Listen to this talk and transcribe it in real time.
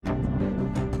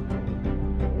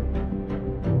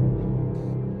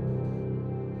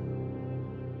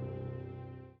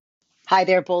Hi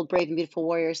there, bold, brave, and beautiful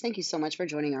warriors. Thank you so much for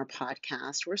joining our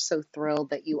podcast. We're so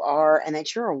thrilled that you are and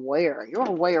that you're a warrior. You're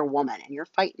a warrior woman and you're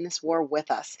fighting this war with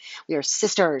us. We are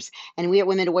sisters, and we at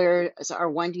Women to Warriors are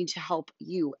wanting to help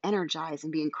you energize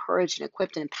and be encouraged and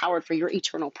equipped and empowered for your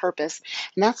eternal purpose.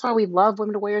 And that's why we love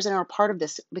Women to Warriors and are a part of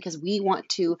this, because we want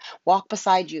to walk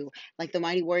beside you like the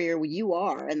mighty warrior you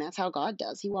are. And that's how God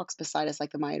does. He walks beside us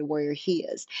like the mighty warrior He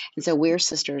is. And so we're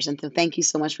sisters. And so thank you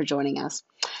so much for joining us.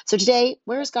 So today,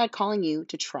 where is God calling you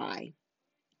to try?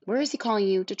 Where is He calling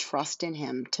you to trust in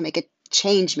Him, to make a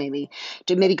change, maybe,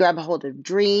 to maybe grab a hold of a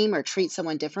dream or treat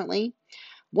someone differently?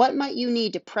 What might you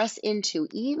need to press into,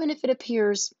 even if it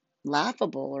appears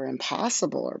laughable or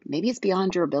impossible, or maybe it's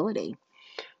beyond your ability?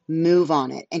 Move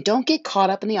on it and don't get caught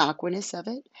up in the awkwardness of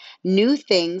it. New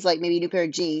things, like maybe a new pair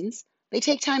of jeans, they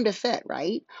take time to fit,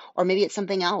 right? Or maybe it's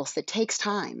something else that takes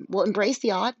time. Well, embrace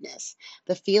the oddness,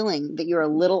 the feeling that you're a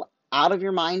little out of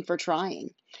your mind for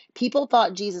trying. People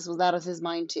thought Jesus was out of his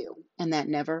mind too, and that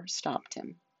never stopped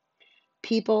him.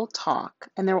 People talk,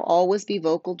 and there will always be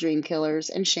vocal dream killers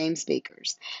and shame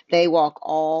speakers. They walk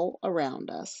all around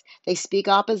us. They speak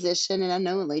opposition and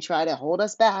unknowingly try to hold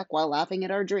us back while laughing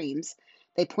at our dreams.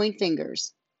 They point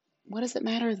fingers. What does it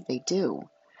matter that they do?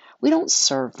 We don't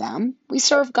serve them. We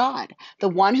serve God, the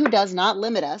one who does not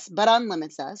limit us, but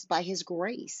unlimits us by His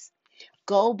grace.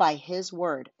 Go by His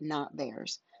word, not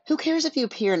theirs. Who cares if you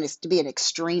appear to be an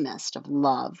extremist of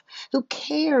love? Who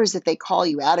cares if they call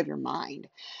you out of your mind?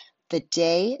 The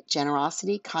day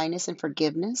generosity, kindness, and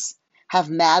forgiveness have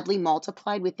madly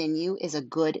multiplied within you is a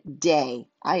good day,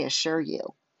 I assure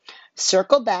you.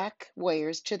 Circle back,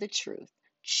 warriors, to the truth.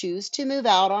 Choose to move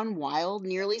out on wild,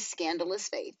 nearly scandalous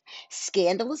faith.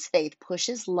 Scandalous faith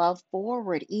pushes love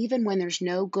forward even when there's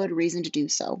no good reason to do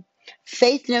so.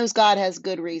 Faith knows God has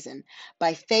good reason.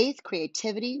 By faith,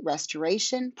 creativity,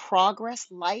 restoration, progress,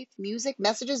 life, music,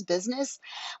 messages, business,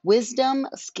 wisdom,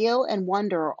 skill, and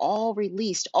wonder are all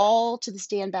released, all to the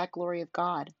stand back glory of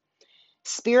God.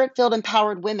 Spirit-filled,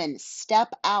 empowered women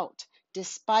step out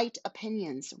despite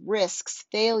opinions, risks,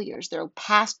 failures, their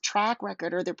past track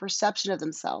record, or their perception of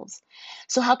themselves.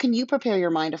 So how can you prepare your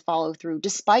mind to follow through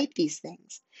despite these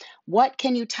things? What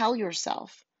can you tell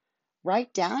yourself?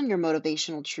 Write down your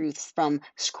motivational truths from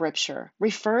Scripture.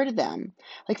 Refer to them.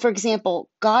 Like, for example,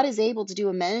 God is able to do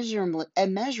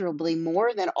immeasurably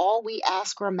more than all we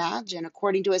ask or imagine,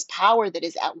 according to His power that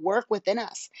is at work within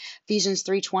us. Ephesians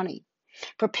 3:20.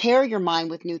 Prepare your mind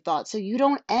with new thoughts so you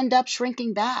don't end up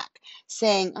shrinking back,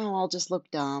 saying, oh, I'll just look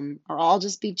dumb, or I'll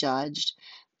just be judged.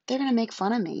 They're going to make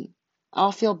fun of me.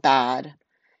 I'll feel bad.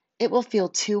 It will feel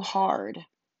too hard.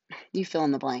 You fill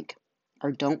in the blank,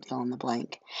 or don't fill in the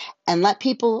blank. And let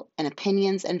people and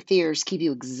opinions and fears keep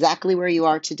you exactly where you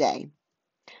are today.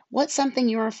 What's something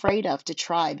you're afraid of to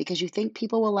try because you think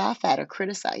people will laugh at or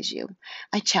criticize you?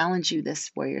 I challenge you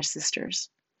this, warrior sisters.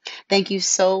 Thank you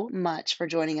so much for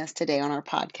joining us today on our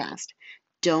podcast.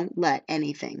 Don't let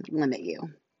anything limit you.